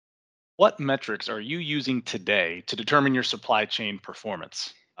What metrics are you using today to determine your supply chain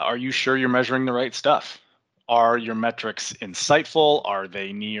performance? Are you sure you're measuring the right stuff? Are your metrics insightful? Are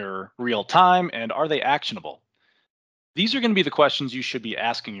they near real time? And are they actionable? These are going to be the questions you should be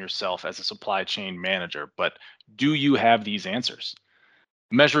asking yourself as a supply chain manager, but do you have these answers?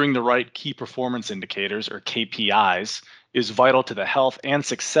 Measuring the right key performance indicators, or KPIs, is vital to the health and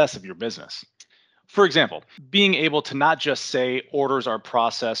success of your business. For example, being able to not just say orders are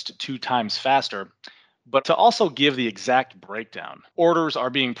processed 2 times faster, but to also give the exact breakdown. Orders are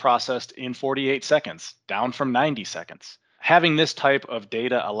being processed in 48 seconds, down from 90 seconds. Having this type of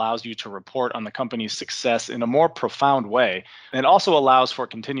data allows you to report on the company's success in a more profound way, and it also allows for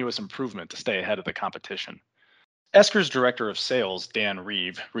continuous improvement to stay ahead of the competition. Esker's director of sales, Dan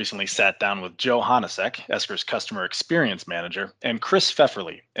Reeve, recently sat down with Joe Hanousek, Esker's customer experience manager, and Chris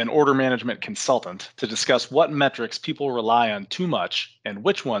Pfefferle, an order management consultant, to discuss what metrics people rely on too much and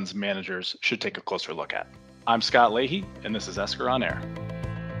which ones managers should take a closer look at. I'm Scott Leahy, and this is Esker On Air.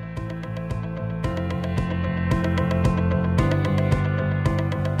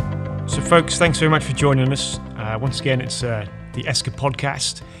 So folks, thanks very much for joining us. Once again, it's the Esker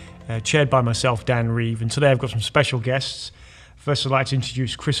podcast, chaired by myself, Dan Reeve, and today I've got some special guests. First, I'd like to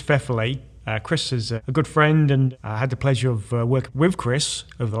introduce Chris Pfefferle. Chris is a good friend, and I had the pleasure of working with Chris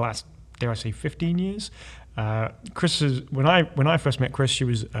over the last, dare I say, 15 years. Chris is, when I first met Chris, she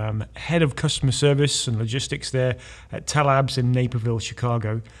was head of customer service and logistics there at Telabs in Naperville,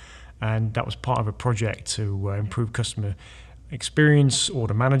 Chicago, and that was part of a project to improve customer experience,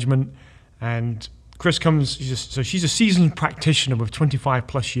 order management. And Chris comes, she's a seasoned practitioner with 25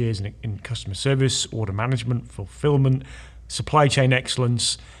 plus years in customer service, order management, fulfillment, supply chain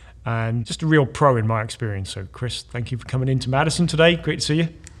excellence, and just a real pro in my experience. So Chris, thank you for coming into Madison today. Great to see you.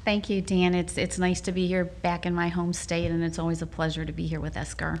 Thank you, Dan. It's nice to be here back in my home state, and it's always a pleasure to be here with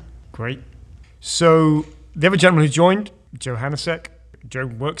Esker. Great. So the other gentleman who joined, Joe Hanousek. Joe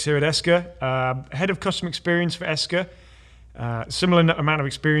works here at Esker, head of customer experience for Esker. Similar amount of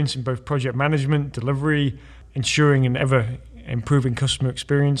experience in both project management, delivery, ensuring an ever improving customer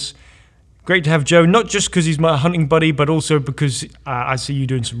experience. Great to have Joe, not just because he's my hunting buddy, but also because I see you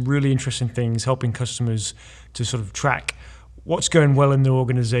doing some really interesting things, helping customers to sort of track what's going well in their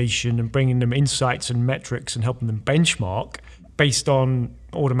organization and bringing them insights and metrics and helping them benchmark based on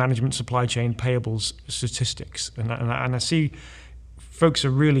order management, supply chain, payables, statistics. And I see folks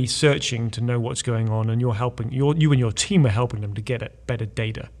are really searching to know what's going on, and you're helping. You and your team are helping them to get better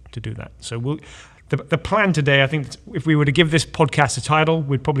data to do that. So the plan today, I think, if we were to give this podcast a title,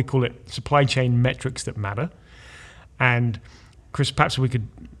 we'd probably call it "Supply Chain Metrics That Matter." And Chris, perhaps we could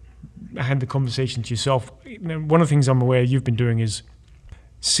hand the conversation to yourself. One of the things I'm aware you've been doing is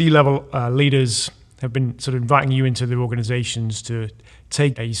C-level leaders have been sort of inviting you into their organizations to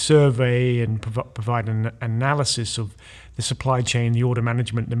take a survey and provide an analysis of the supply chain, the order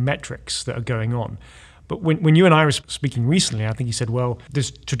management, the metrics that are going on. But when you and I were speaking recently, I think you said, well,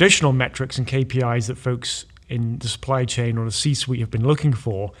 there's traditional metrics and KPIs that folks in the supply chain or the C-suite have been looking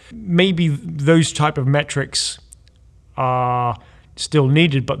for. Maybe those type of metrics are still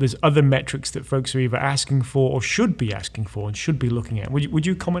needed, but there's other metrics that folks are either asking for or should be asking for and should be looking at. Would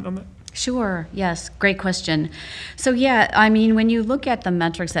you comment on that? Sure. Yes. Great question. So yeah, I mean, when you look at the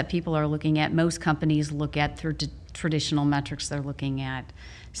metrics that people are looking at, most companies look at through traditional metrics. They're looking at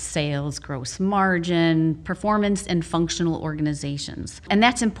sales, gross margin, performance, and functional organizations. And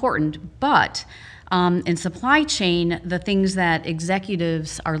that's important, but in supply chain, the things that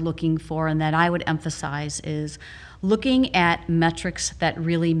executives are looking for and that I would emphasize is looking at metrics that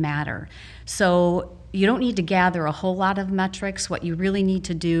really matter. So you don't need to gather a whole lot of metrics. What you really need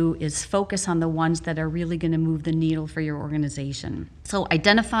to do is focus on the ones that are really going to move the needle for your organization. So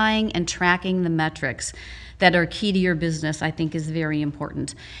identifying and tracking the metrics that are key to your business, I think, is very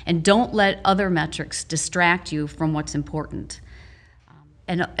important. And don't let other metrics distract you from what's important.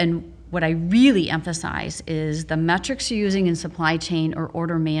 And what I really emphasize is the metrics you're using in supply chain or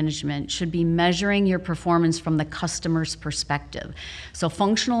order management should be measuring your performance from the customer's perspective. So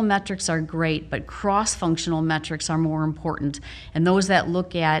functional metrics are great, but cross-functional metrics are more important. And those that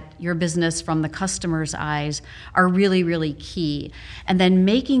look at your business from the customer's eyes are really, really key. And then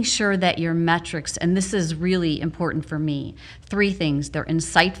making sure that your metrics, and this is really important for me, 3 things: they're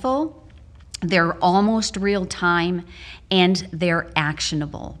insightful, they're almost real time, and they're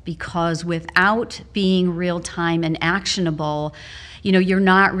actionable, because without being real time and actionable, you're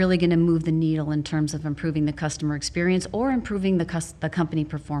not really going to move the needle in terms of improving the customer experience or improving the company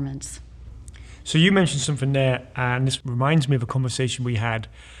performance. So you mentioned something there, and this reminds me of a conversation we had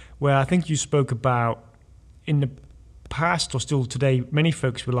where I think you spoke about in the past or still today, many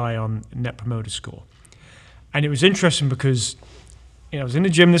folks rely on Net Promoter Score. And it was interesting because I was in the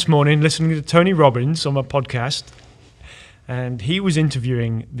gym this morning listening to Tony Robbins on my podcast, and he was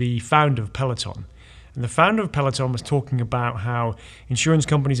interviewing the founder of Peloton. And the founder of Peloton was talking about how insurance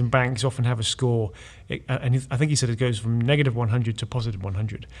companies and banks often have a score, and I think he said it goes from negative 100 to positive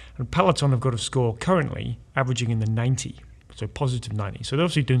 100. And Peloton have got a score currently averaging in the 90, so positive 90. So they're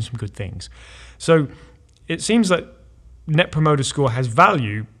obviously doing some good things. So it seems that Net Promoter Score has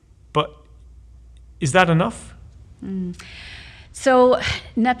value, but is that enough? So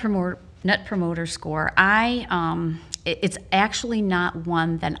Net Promoter Score, it's actually not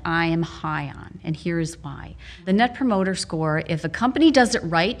one that I am high on, and here's why. The Net Promoter Score, if a company does it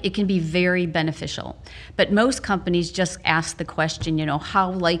right, it can be very beneficial. But most companies just ask the question,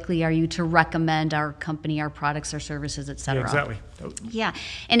 how likely are you to recommend our company, our products, our services, et cetera? Yeah, exactly. Yeah,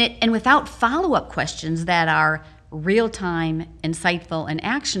 and without follow-up questions that are real-time, insightful, and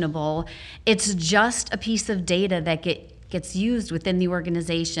actionable, it's just a piece of data that gets used within the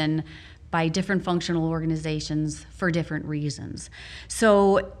organization by different functional organizations for different reasons.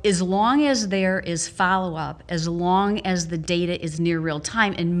 So as long as there is follow-up, as long as the data is near real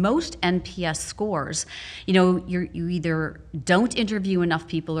time, and most NPS scores, you either don't interview enough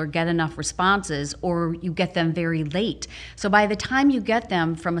people or get enough responses, or you get them very late. So by the time you get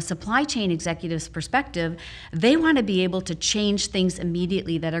them from a supply chain executive's perspective, they want to be able to change things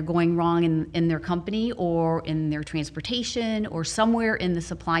immediately that are going wrong in their company or in their transportation or somewhere in the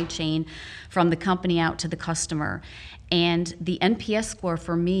supply chain from the company out to the customer. And the NPS score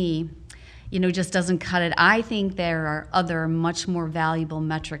for me, just doesn't cut it. I think there are other much more valuable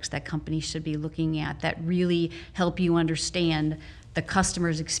metrics that companies should be looking at that really help you understand the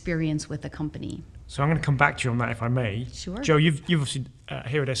customer's experience with the company. So I'm going to come back to you on that, if I may. Sure. Joe, you've obviously,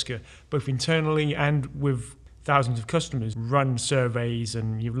 here at Esker, both internally and with thousands of customers, run surveys,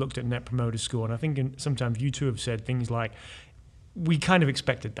 and you've looked at Net Promoter Score. And I think sometimes you two have said things like, we kind of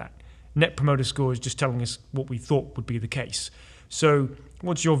expected that. Net Promoter Score is just telling us what we thought would be the case. So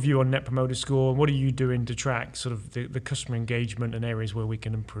what's your view on Net Promoter Score? What are you doing to track sort of the customer engagement and areas where we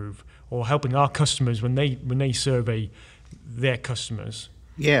can improve, or helping our customers when they survey their customers?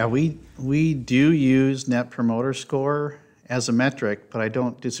 Yeah, we do use Net Promoter Score as a metric, but I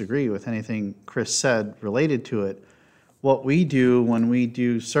don't disagree with anything Chris said related to it. What we do when we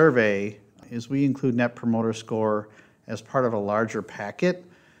do survey is we include Net Promoter Score as part of a larger packet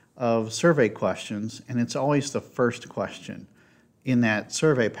of survey questions, and it's always the first question in that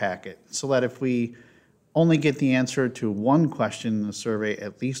survey packet, so that if we only get the answer to one question in the survey,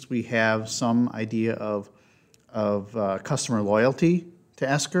 at least we have some idea of customer loyalty to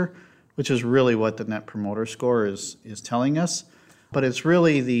Esker, which is really what the Net Promoter Score is telling us. But it's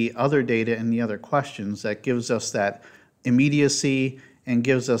really the other data and the other questions that gives us that immediacy and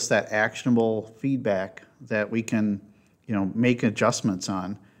gives us that actionable feedback that we can make adjustments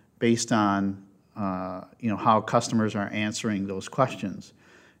on based on how customers are answering those questions.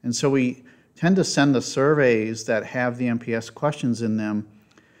 And so we tend to send the surveys that have the NPS questions in them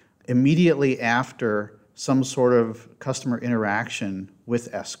immediately after some sort of customer interaction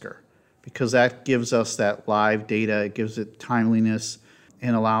with Esker, because that gives us that live data, it gives it timeliness,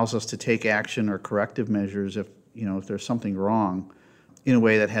 and allows us to take action or corrective measures if there's something wrong in a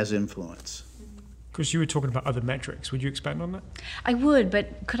way that has influence. Chris, you were talking about other metrics. Would you expand on that? I would,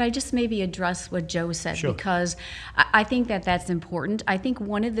 but could I just maybe address what Joe said? Sure. Because I think that's important. I think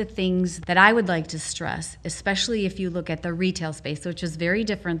one of the things that I would like to stress, especially if you look at the retail space, which is very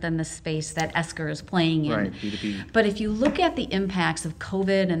different than the space that Esker is playing in. Right, B2B. But if you look at the impacts of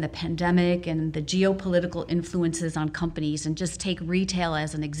COVID and the pandemic and the geopolitical influences on companies, and just take retail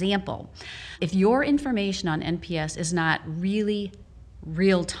as an example, if your information on NPS is not really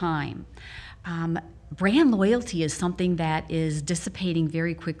real time, brand loyalty is something that is dissipating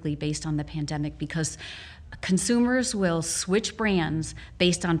very quickly based on the pandemic, because consumers will switch brands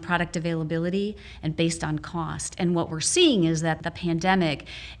based on product availability and based on cost. And what we're seeing is that the pandemic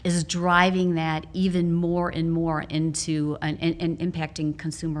is driving that even more and more into and impacting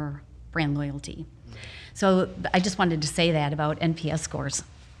consumer brand loyalty. So I just wanted to say that about NPS scores.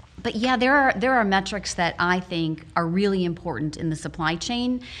 But yeah, there are metrics that I think are really important in the supply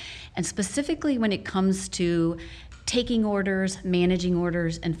chain, and specifically when it comes to taking orders, managing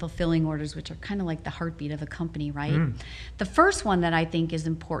orders, and fulfilling orders, which are kind of like the heartbeat of a company, right? The first one that I think is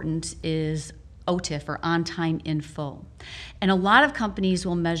important is OTIF, or on time in full. And a lot of companies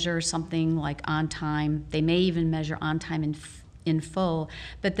will measure something like on time. They may even measure on time in full,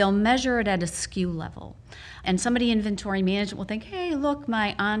 but they'll measure it at a SKU level. And somebody in inventory management will think, hey, look,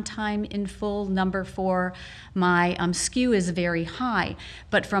 my on time in full number for my SKU is very high.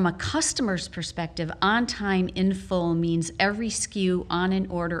 But from a customer's perspective, on time in full means every SKU on an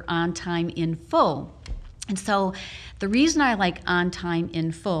order on time in full. And so the reason I like on time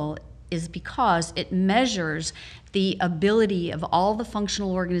in full is because it measures the ability of all the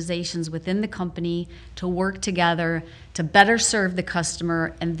functional organizations within the company to work together to better serve the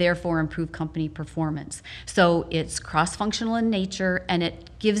customer and therefore improve company performance. So it's cross-functional in nature, and it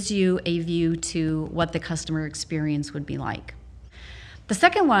gives you a view to what the customer experience would be like. The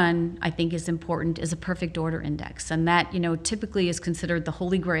second one I think is important is a perfect order index, and that typically is considered the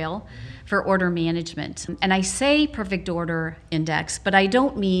holy grail for order management. And I say perfect order index, but I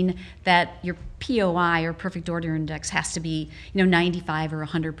don't mean that your POI or perfect order index has to be 95 or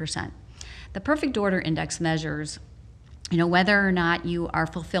 100%. The perfect order index measures whether or not you are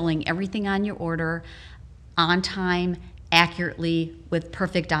fulfilling everything on your order on time, accurately, with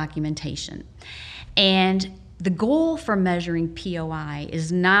perfect documentation. And the goal for measuring POI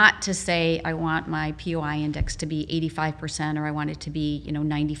is not to say I want my POI index to be 85% or I want it to be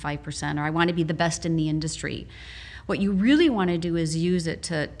 95% or I want to be the best in the industry. What you really want to do is use it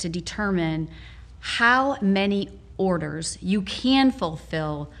to determine how many orders you can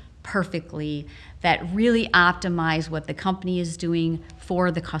fulfill perfectly that really optimize what the company is doing for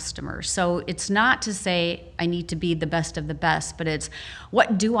the customer. So it's not to say I need to be the best of the best, but it's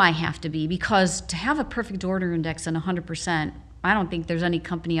what do I have to be? Because to have a perfect order index and 100%, I don't think there's any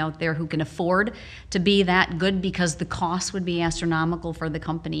company out there who can afford to be that good because the cost would be astronomical for the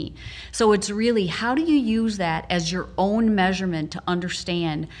company. So it's really how do you use that as your own measurement to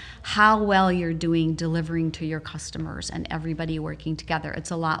understand how well you're doing delivering to your customers and everybody working together.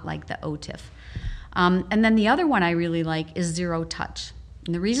 It's a lot like the OTIF. And then the other one I really like is zero touch.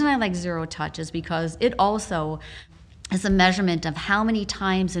 And the reason I like zero touch is because it also is a measurement of how many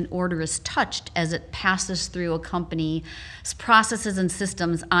times an order is touched as it passes through a company's processes and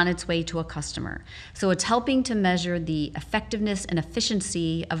systems on its way to a customer. So it's helping to measure the effectiveness and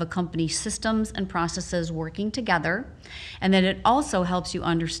efficiency of a company's systems and processes working together. And then it also helps you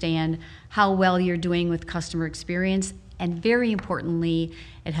understand how well you're doing with customer experience. And very importantly,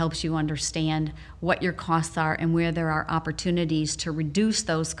 it helps you understand what your costs are and where there are opportunities to reduce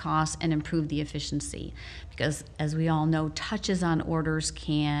those costs and improve the efficiency. Because as we all know, touches on orders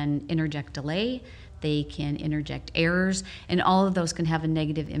can interject delay, they can interject errors, and all of those can have a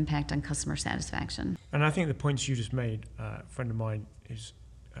negative impact on customer satisfaction. And I think the points you just made, a friend of mine is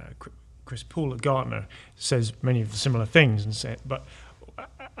Chris Poole at Gartner, says many of the similar things, and said, but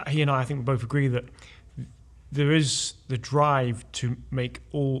he and I think we both agree that there is the drive to make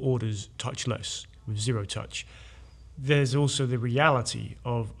all orders touchless with zero touch. There's also the reality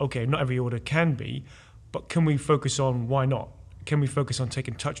of, okay, not every order can be, but can we focus on why not? Can we focus on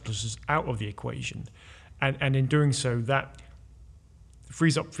taking touchlessness out of the equation? And in doing so, that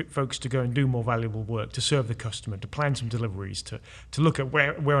frees up folks to go and do more valuable work, to serve the customer, to plan some deliveries, to look at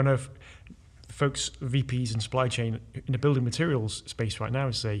where on earth folks, VPs and supply chain in the building materials space right now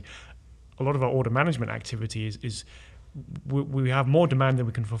say, a lot of our order management activity is we have more demand than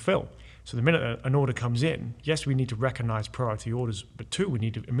we can fulfill. So the minute an order comes in, yes, we need to recognize priority orders, but two, we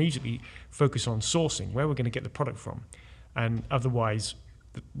need to immediately focus on sourcing, where we're going to get the product from. And otherwise,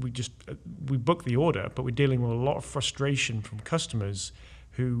 we book the order, but we're dealing with a lot of frustration from customers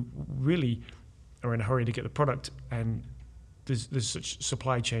who really are in a hurry to get the product, and there's such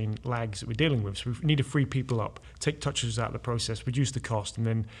supply chain lags that we're dealing with. So we need to free people up, take touches out of the process, reduce the cost, and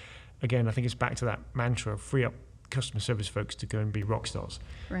then again, I think it's back to that mantra of free up customer service folks to go and be rock stars.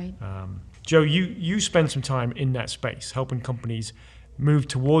 Right. Joe, you spend some time in that space, helping companies move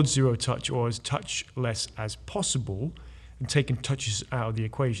towards zero touch or as touchless as possible and taking touches out of the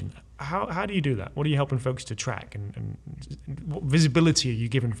equation. How do you do that? What are you helping folks to track? And what visibility are you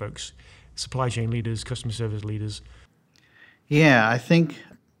giving folks, supply chain leaders, customer service leaders? Yeah, I think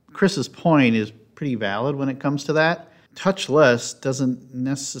Chris's point is pretty valid when it comes to that. Touchless doesn't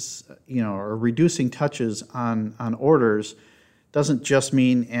necessarily, or reducing touches on orders doesn't just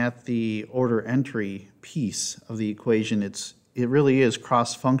mean at the order entry piece of the equation. It really is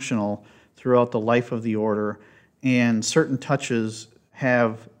cross-functional throughout the life of the order, and certain touches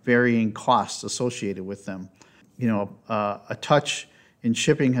have varying costs associated with them. A touch in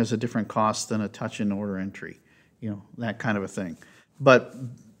shipping has a different cost than a touch in order entry, that kind of a thing. But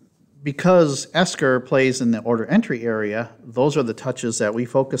because Esker plays in the order entry area, those are the touches that we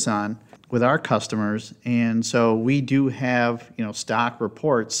focus on with our customers. And so we do have, stock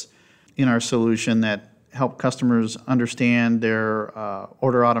reports in our solution that help customers understand their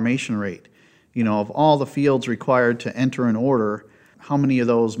order automation rate. Of all the fields required to enter an order, how many of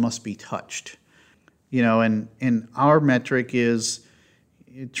those must be touched? And our metric is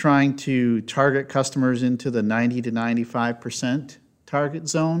trying to target customers into the 90 to 95% target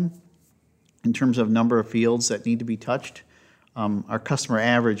zone in terms of number of fields that need to be touched. Our customer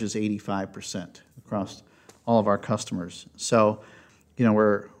average is 85% across all of our customers. So,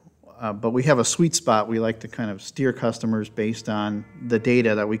 but we have a sweet spot. We like to kind of steer customers based on the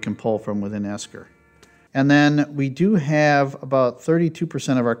data that we can pull from within Esker. And then we do have about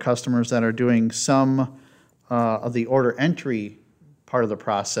 32% of our customers that are doing some of the order entry part of the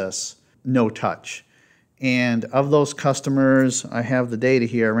process, no touch. And of those customers, I have the data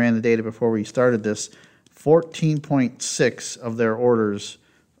here. I ran the data before we started this. 14.6 of their orders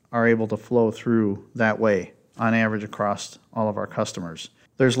are able to flow through that way on average across all of our customers.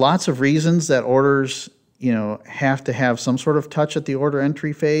 There's lots of reasons that orders, have to have some sort of touch at the order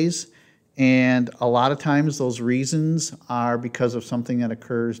entry phase. And a lot of times those reasons are because of something that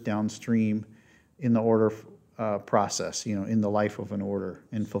occurs downstream in the order process, in the life of an order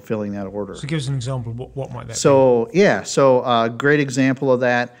and fulfilling that order. So give us an example. What might that be? So a great example of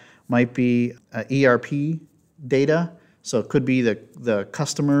that might be ERP data. So it could be the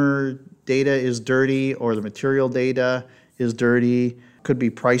customer data is dirty or the material data is dirty. Could be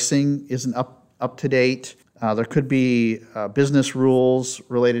pricing isn't up to date. There could be business rules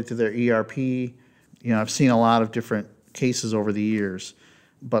related to their ERP. I've seen a lot of different cases over the years,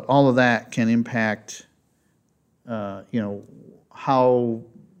 but all of that can impact, how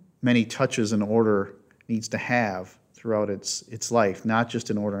many touches an order needs to have throughout its life, not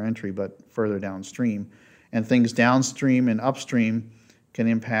just in order entry, but further downstream. And things downstream and upstream can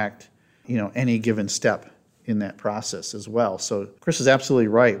impact, any given step in that process as well. So Chris is absolutely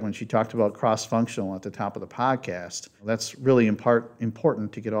right when she talked about cross-functional at the top of the podcast. That's really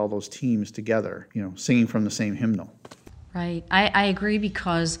important to get all those teams together, singing from the same hymnal. Right. I agree,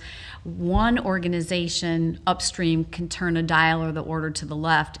 because one organization upstream can turn a dial or the order to the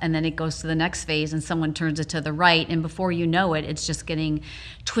left, and then it goes to the next phase and someone turns it to the right, and before you know it, it's just getting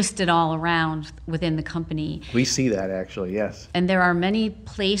twisted all around within the company. We see that actually, yes. And there are many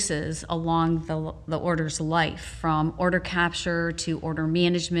places along the order's life, from order capture to order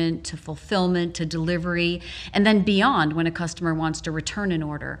management to fulfillment to delivery, and then beyond when a customer wants to return an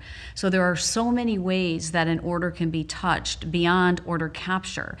order. So there are so many ways that an order can be touched beyond order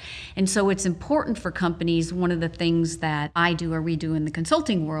capture. And so it's important for companies. One of the things that I do or we do in the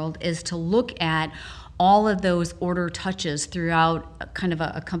consulting world is to look at all of those order touches throughout kind of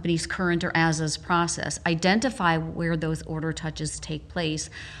a company's current or as-is process, identify where those order touches take place,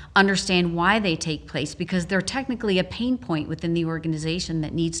 understand why they take place, because they're technically a pain point within the organization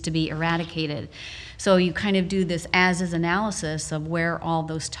that needs to be eradicated. So you kind of do this as-is analysis of where all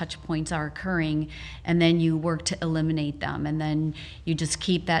those touch points are occurring, and then you work to eliminate them. And then you just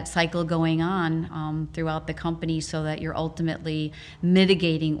keep that cycle going on throughout the company so that you're ultimately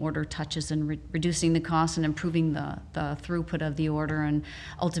mitigating order touches and reducing the cost and improving the throughput of the order, and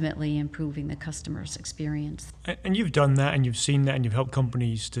ultimately improving the customer's experience. And you've done that, and you've seen that, and you've helped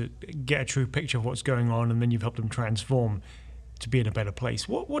companies to get a true picture of what's going on, and then you've helped them transform to be in a better place.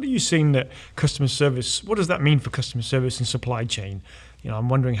 What are you seeing that customer service, what does that mean for customer service and supply chain? I'm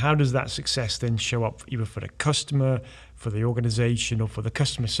wondering, how does that success then show up either for the customer, for the organization, or for the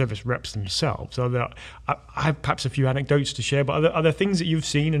customer service reps themselves? I have perhaps a few anecdotes to share, but are there things that you've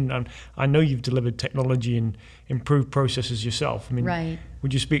seen, and I know you've delivered technology and improved processes yourself. Right.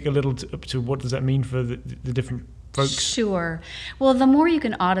 Would you speak a little to what does that mean for the different folks? Sure. Well, the more you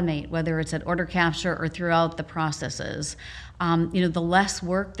can automate, whether it's at order capture or throughout the processes, the less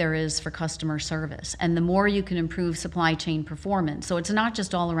work there is for customer service, and the more you can improve supply chain performance. So it's not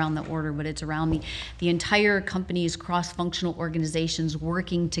just all around the order, but it's around the entire company's cross-functional organizations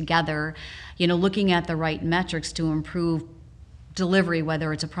working together, looking at the right metrics to improve delivery,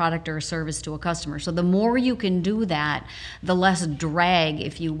 whether it's a product or a service to a customer. So the more you can do that, the less drag,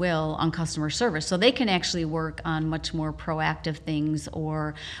 if you will, on customer service. So they can actually work on much more proactive things,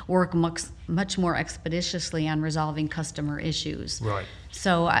 or work much more expeditiously on resolving customer issues. Right.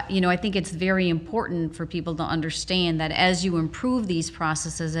 So, I think it's very important for people to understand that as you improve these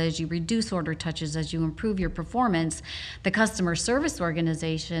processes, as you reduce order touches, as you improve your performance, the customer service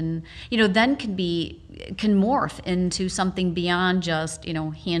organization, then can morph into something beyond just,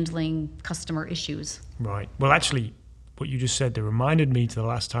 handling customer issues. Right. Well, actually, what you just said, that reminded me to the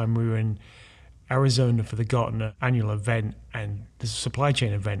last time we were in Arizona for the Gartner annual event and the supply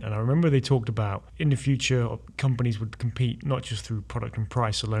chain event. And I remember they talked about in the future companies would compete not just through product and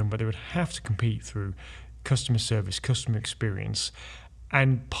price alone, but they would have to compete through customer service, customer experience.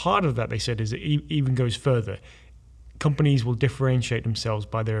 And part of that, they said, is it even goes further. Companies will differentiate themselves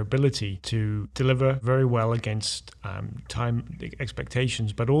by their ability to deliver very well against time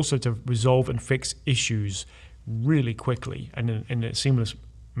expectations, but also to resolve and fix issues really quickly and in a seamless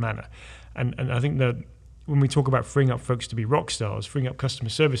manner. And I think that when we talk about freeing up folks to be rock stars, freeing up customer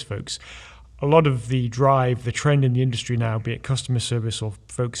service folks, a lot of the drive, the trend in the industry now, be it customer service or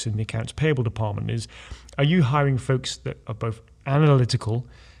folks in the accounts payable department, is are you hiring folks that are both analytical,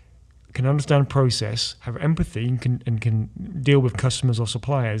 can understand process, have empathy, and can deal with customers or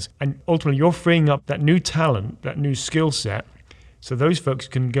suppliers. And ultimately, you're freeing up that new talent, that new skill set, so those folks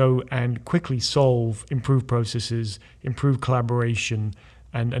can go and quickly solve, improve processes, improve collaboration,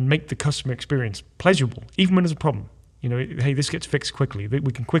 and make the customer experience pleasurable, even when there's a problem. You know, hey, this gets fixed quickly.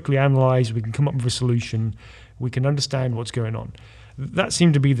 We can quickly analyze, we can come up with a solution, we can understand what's going on. That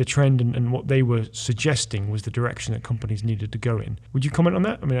seemed to be the trend, and what they were suggesting was the direction that companies needed to go in. Would you comment on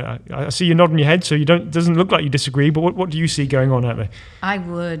that? I mean, I see you nodding your head, so doesn't look like you disagree, but what do you see going on out there? I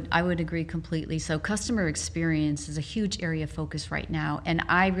would agree completely. So customer experience is a huge area of focus right now, and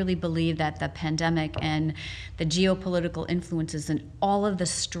I really believe that the pandemic and the geopolitical influences and all of the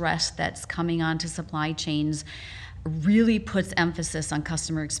stress that's coming onto supply chains really puts emphasis on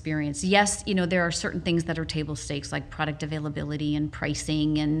customer experience. Yes, you know, there are certain things that are table stakes, like product availability and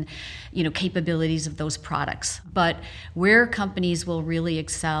pricing and, you know, capabilities of those products. But where companies will really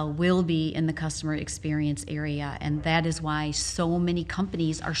excel will be in the customer experience area. And that is why so many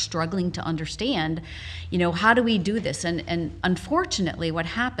companies are struggling to understand, you know, how do we do this? And unfortunately, what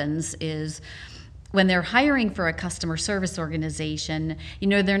happens is, when they're hiring for a customer service organization, you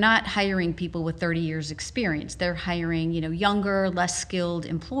know, they're not hiring people with 30 years experience. They're hiring, you know, younger, less skilled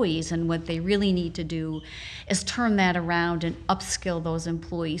employees. And what they really need to do is turn that around and upskill those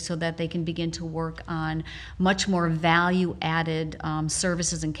employees so that they can begin to work on much more value added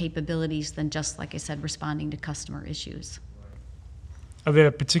services and capabilities than just, like I said, responding to customer issues. Are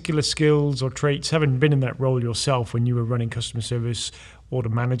there particular skills or traits, having been in that role yourself when you were running customer service, order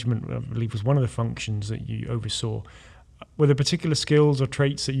management, I believe was one of the functions that you oversaw, were there particular skills or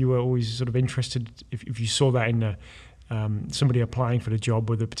traits that you were always sort of interested, if you saw that in somebody applying for the job,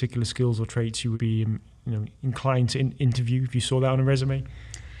 were there particular skills or traits you would be inclined to interview if you saw that on a resume?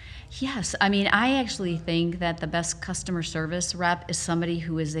 Yes, I mean, I actually think that the best customer service rep is somebody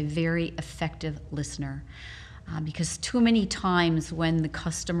who is a very effective listener. Because too many times when the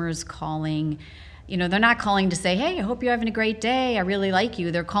customer is calling, you know, they're not calling to say, hey, I hope you're having a great day, I really like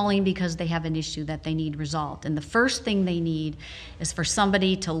you. They're calling because they have an issue that they need resolved. And the first thing they need is for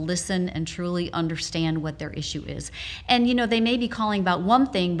somebody to listen and truly understand what their issue is. And, you know, they may be calling about one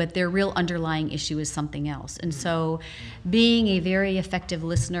thing, but their real underlying issue is something else. And so being a very effective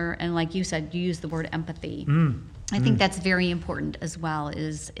listener, and like you said, you used the word empathy. I think that's very important as well,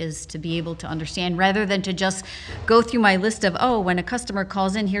 is to be able to understand, rather than to just go through my list of, oh, when a customer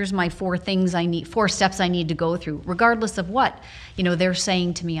calls in, here's my 4 steps I need to go through, regardless of what, you know, they're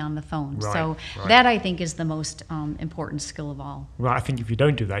saying to me on the phone. Right. That, I think, is the most important skill of all. Well, I think if you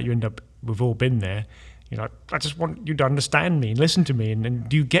don't do that, you end up, we've all been there, you know, I just want you to understand me and listen to me and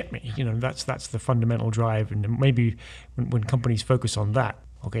do you get me? You know, that's the fundamental drive. And maybe when companies focus on that,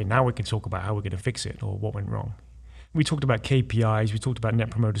 okay, now we can talk about how we're going to fix it or what went wrong. We talked about KPIs, we talked about Net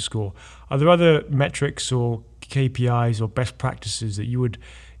Promoter Score. Are there other metrics or KPIs or best practices that you would,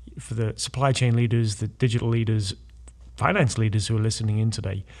 for the supply chain leaders, the digital leaders, finance leaders who are listening in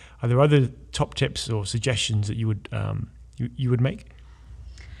today, are there other top tips or suggestions that you would make?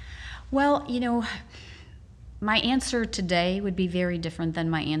 Well, you know, my answer today would be very different than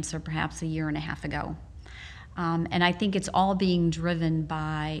my answer perhaps a year and a half ago. And I think it's all being driven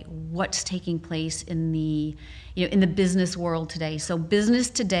by what's taking place in the business world today. So business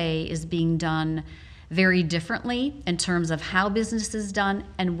today is being done very differently in terms of how business is done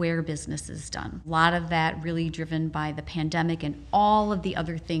and where business is done. A lot of that really driven by the pandemic and all of the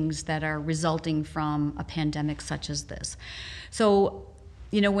other things that are resulting from a pandemic such as this. So,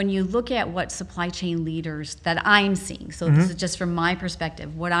 you know, when you look at what supply chain leaders that I'm seeing, so this is just from my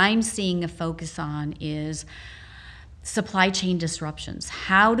perspective, what I'm seeing a focus on is supply chain disruptions.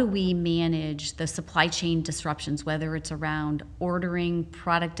 How do we manage the supply chain disruptions, whether it's around ordering,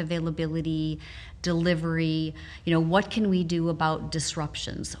 product availability, delivery? What can we do about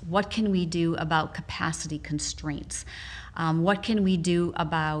disruptions? What can we do about capacity constraints? What can we do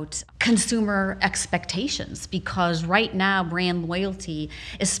about consumer expectations? Because right now, brand loyalty,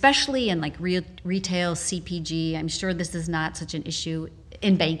 especially in like retail, CPG, I'm sure this is not such an issue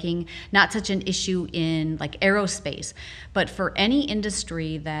in banking, not such an issue in like aerospace, but for any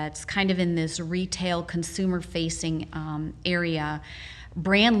industry that's kind of in this retail consumer facing area,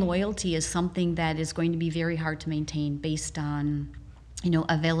 brand loyalty is something that is going to be very hard to maintain based on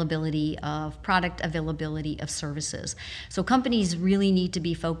availability of product, availability of services. So companies really need to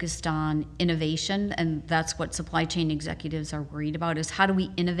be focused on innovation, and that's what supply chain executives are worried about, is how do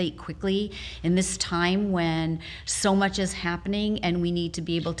we innovate quickly in this time when so much is happening and we need to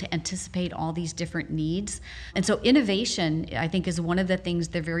be able to anticipate all these different needs. And so innovation, I think, is one of the things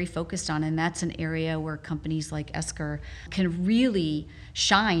they're very focused on, and that's an area where companies like Esker can really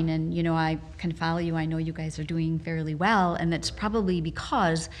shine. And I can follow you, I know you guys are doing fairly well, and that's probably because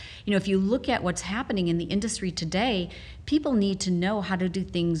if you look at what's happening in the industry today, people need to know how to do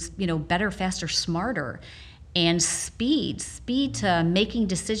things better, faster, smarter. And speed to making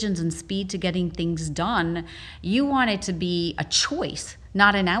decisions and speed to getting things done. You want it to be a choice,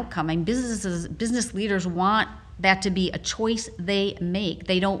 not an outcome. I mean, business leaders want that to be a choice they make.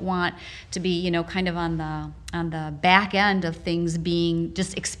 They don't want to be, kind of on the back end of things, being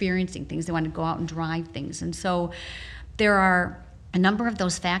just experiencing things. They want to go out and drive things. And so there are a number of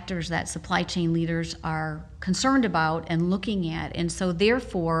those factors that supply chain leaders are concerned about and looking at. And so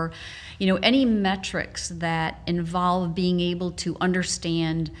therefore, any metrics that involve being able to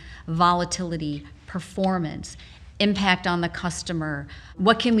understand volatility, performance, impact on the customer,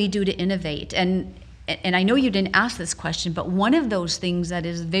 what can we do to innovate? And I know you didn't ask this question, but one of those things that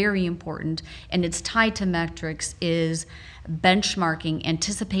is very important, and it's tied to metrics, is benchmarking,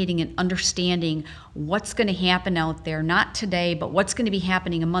 anticipating and understanding what's going to happen out there, not today, but what's going to be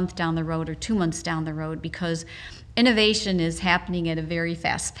happening a month down the road or 2 months down the road, because innovation is happening at a very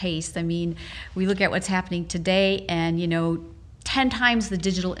fast pace. I mean, we look at what's happening today, and 10 times the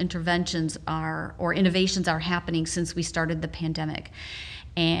digital interventions or innovations are happening since we started the pandemic.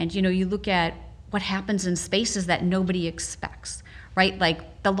 And you look at what happens in spaces that nobody expects, right?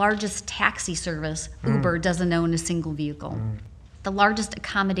 Like the largest taxi service, Uber, doesn't own a single vehicle. The largest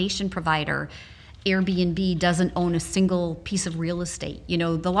accommodation provider, Airbnb, doesn't own a single piece of real estate.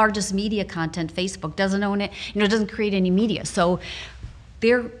 The largest media content, Facebook, doesn't own it, doesn't create any media. So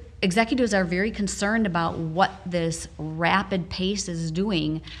their executives are very concerned about what this rapid pace is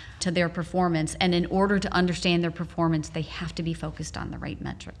doing to their performance. And in order to understand their performance, they have to be focused on the right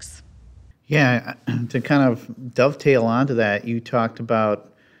metrics. Yeah, to kind of dovetail onto that, you talked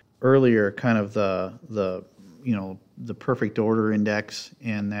about earlier kind of the perfect order index,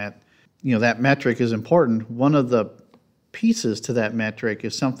 and that that metric is important. One of the pieces to that metric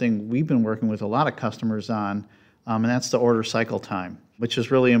is something we've been working with a lot of customers on, and that's the order cycle time, which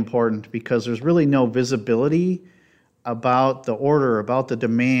is really important because there's really no visibility about the order, about the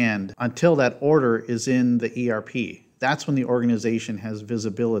demand, until that order is in the ERP. That's when the organization has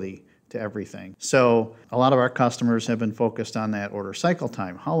visibility to everything. So a lot of our customers have been focused on that order cycle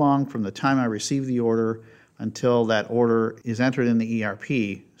time. How long from the time I receive the order until that order is entered in the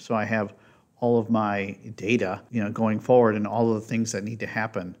ERP, so I have all of my data, going forward, and all of the things that need to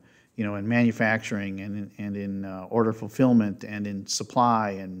happen, in manufacturing and in order fulfillment and in supply,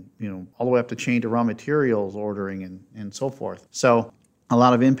 and all the way up the chain to raw materials ordering and so forth. So a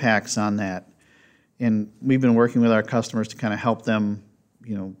lot of impacts on that, and we've been working with our customers to kind of help them,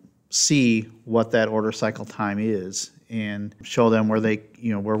 see what that order cycle time is and show them where they,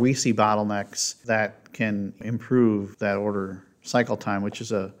 where we see bottlenecks that can improve that order cycle time, which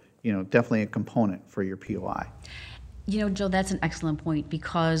is definitely a component for your POI. Joe, that's an excellent point,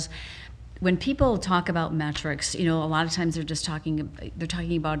 because when people talk about metrics, a lot of times they're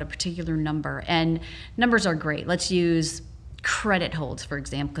talking about a particular number, and numbers are great. Let's use credit holds, for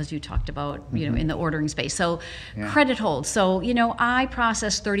example, because you talked about, in the ordering space. So credit holds. So, I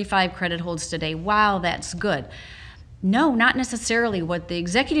processed 35 credit holds today. Wow, that's good. No, not necessarily. What the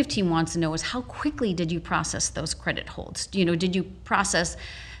executive team wants to know is how quickly did you process those credit holds? Did you process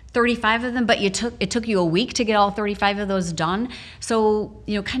 35 of them, but it took you a week to get all 35 of those done? So,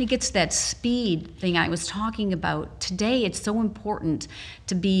 kind of gets that speed thing I was talking about. Today, it's so important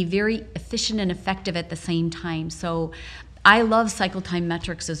to be very efficient and effective at the same time. So I love cycle time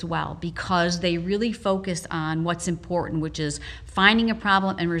metrics as well because they really focus on what's important, which is finding a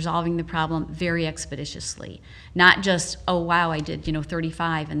problem and resolving the problem very expeditiously. Not just, oh wow, I did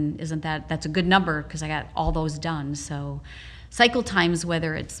 35, and that's a good number because I got all those done. So cycle times,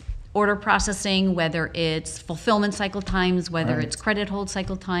 whether it's order processing, whether it's fulfillment cycle times, whether it's credit hold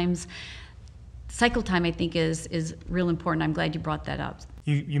cycle times, cycle time I think is real important. I'm glad you brought that up.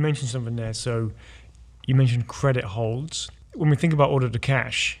 You mentioned something there. So you mentioned credit holds. When we think about order to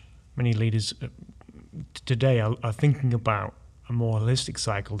cash, many leaders today are thinking about a more holistic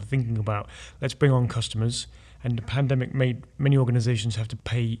cycle. They're thinking about, let's bring on customers. And the pandemic made many organizations have to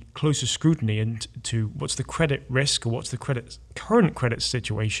pay closer scrutiny into what's the credit risk or what's the current credit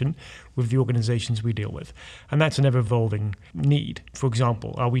situation with the organizations we deal with. And that's an ever-evolving need. For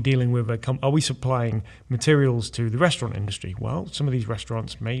example, are we dealing with are we supplying materials to the restaurant industry? Well, some of these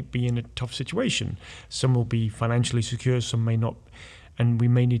restaurants may be in a tough situation. Some will be financially secure, some may not. And we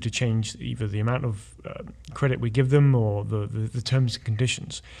may need to change either the amount of credit we give them or the terms and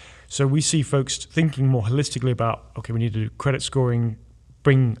conditions. So we see folks thinking more holistically about, okay, we need to do credit scoring,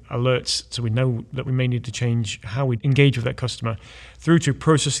 bring alerts so we know that we may need to change how we engage with that customer, through to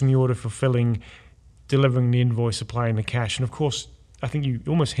processing the order, fulfilling, delivering the invoice, supplying the cash. And of course, I think you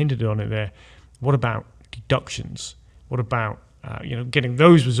almost hinted on it there. What about deductions? What about getting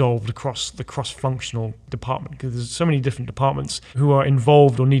those resolved across the cross-functional department? Because there's so many different departments who are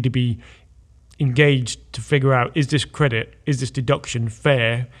involved or need to be engaged to figure out, is this credit, is this deduction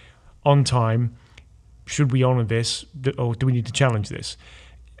fair, on time? Should we honor this, or do we need to challenge this?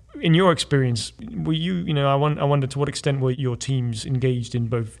 In your experience, were you, I wonder to what extent were your teams engaged in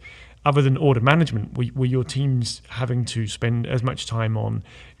both, other than order management, were your teams having to spend as much time on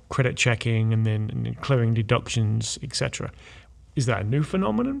credit checking and then clearing deductions, etc.? Is that a new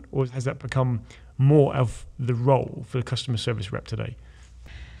phenomenon, or has that become more of the role for the customer service rep today?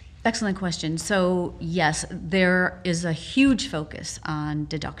 Excellent question. So yes, there is a huge focus on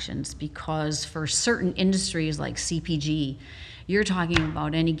deductions because for certain industries like CPG, you're talking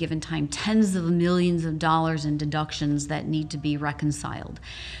about any given time tens of millions of dollars in deductions that need to be reconciled.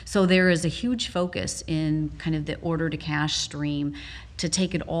 So there is a huge focus in kind of the order to cash stream to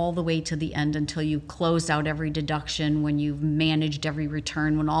take it all the way to the end until you've closed out every deduction, when you've managed every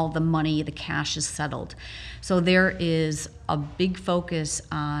return, when all the money, the cash is settled. So there is a big focus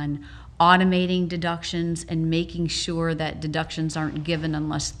on automating deductions and making sure that deductions aren't given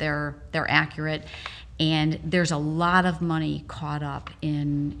unless they're accurate. And there's a lot of money caught up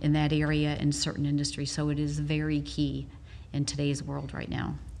in that area in certain industries. So it is very key in today's world right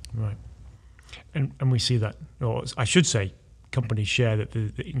now. Right. And we see that, or I should say, companies share that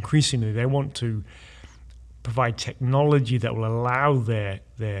increasingly they want to provide technology that will allow their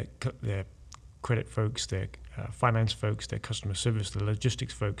credit folks, their finance folks, their customer service, their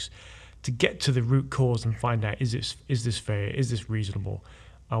logistics folks to get to the root cause and find out, is this fair? Is this reasonable?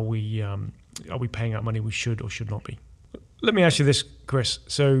 Are we paying out money we should or should not be? Let me ask you this, Chris.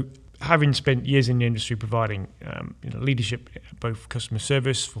 So, having spent years in the industry providing leadership, both customer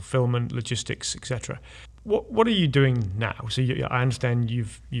service, fulfillment, logistics, etc., what are you doing now? So, I understand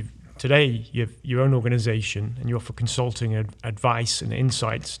you've today you have your own organization and you offer consulting advice and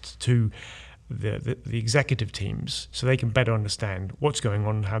insights to the executive teams so they can better understand what's going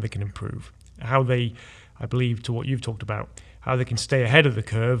on and how they can improve, how they, I believe, to what you've talked about, how they can stay ahead of the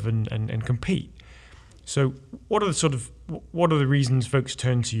curve and compete. So what are the reasons folks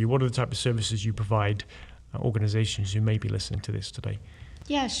turn to you? What are the type of services you provide organizations who may be listening to this today?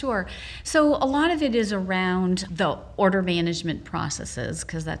 Yeah, sure. So a lot of it is around the order management processes,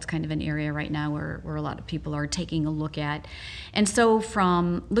 because that's kind of an area right now where a lot of people are taking a look at. And so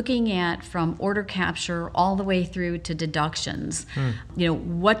from looking at from order capture all the way through to deductions,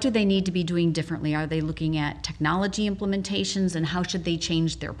 what do they need to be doing differently? Are they looking at technology implementations and how should they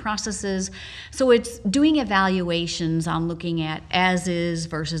change their processes? So it's doing evaluations on looking at as is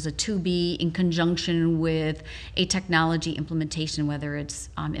versus a to be in conjunction with a technology implementation, whether it's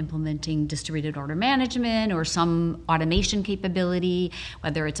implementing distributed order management or some automation capability,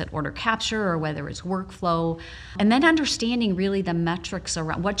 whether it's at order capture or whether it's workflow. And then understanding really the metrics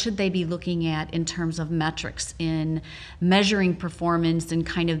around what should they be looking at in terms of metrics in measuring performance in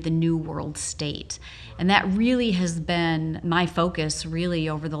kind of the new world state. And that really has been my focus really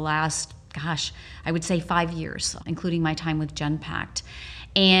over the last, I would say 5 years, including my time with Genpact.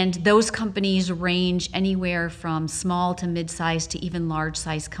 And those companies range anywhere from small to mid-sized to even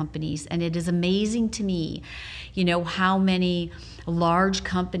large-sized companies. And it is amazing to me, how many large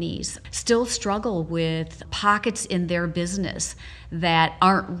companies still struggle with pockets in their business that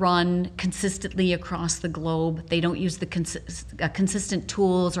aren't run consistently across the globe. They don't use the consistent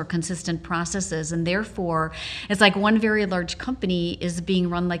tools or consistent processes, and therefore it's like one very large company is being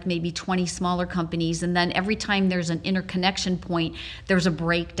run like maybe 20 smaller companies, and then every time there's an interconnection point, there's a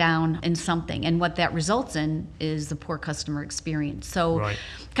breakdown in something, and what that results in is a poor customer experience. So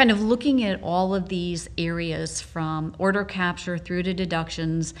kind of looking at all of these areas from order capture through to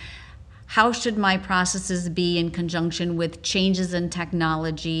deductions. How should my processes be in conjunction with changes in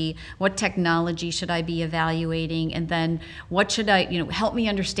technology? What technology should I be evaluating? And then what should I, help me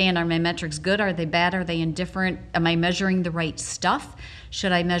understand, are my metrics good? Are they bad? Are they indifferent? Am I measuring the right stuff?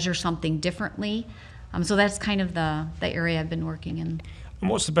 Should I measure something differently? So that's kind of the area I've been working in. And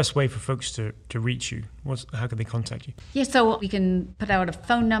what's the best way for folks to reach you? How can they contact you? Yeah, so we can put out a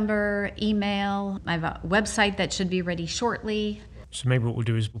phone number, email. I have a website that should be ready shortly. So maybe what we'll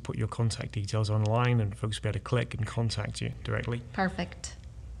do is we'll put your contact details online and folks will be able to click and contact you directly. Perfect.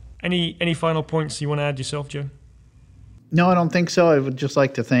 Any final points you want to add yourself, Joe? No, I don't think so. I would just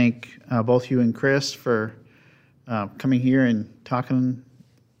like to thank both you and Chris for coming here and talking,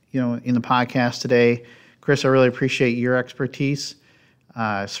 in the podcast today. Chris, I really appreciate your expertise.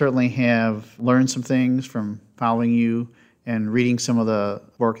 Certainly have learned some things from following you and reading some of the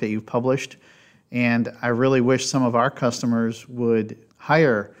work that you've published. And I really wish some of our customers would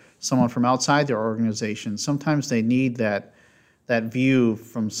hire someone from outside their organization. Sometimes they need that view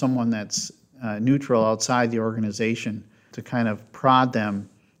from someone that's neutral outside the organization to kind of prod them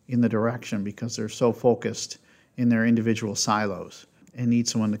in the direction, because they're so focused in their individual silos and need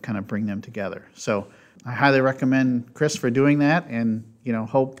someone to kind of bring them together. So I highly recommend Chris for doing that, and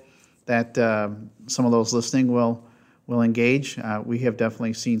hope that some of those listening will engage. We have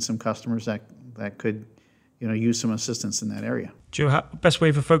definitely seen some customers that could use some assistance in that area. Joe, best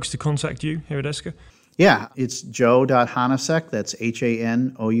way for folks to contact you here at Esker? Yeah, it's joe.hanousek, that's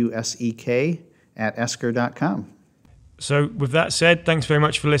Hanousek at esker.com. So with that said, thanks very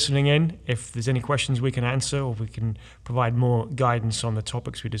much for listening in. If there's any questions we can answer or we can provide more guidance on the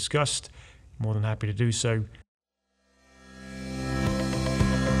topics we discussed, more than happy to do so.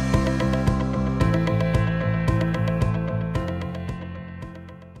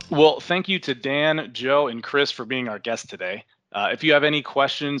 Well, thank you to Dan, Joe, and Chris for being our guests today. If you have any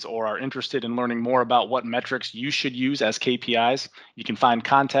questions or are interested in learning more about what metrics you should use as KPIs, you can find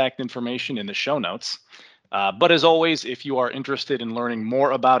contact information in the show notes. But as always, if you are interested in learning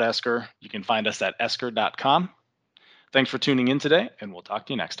more about Esker, you can find us at esker.com. Thanks for tuning in today, and we'll talk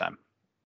to you next time.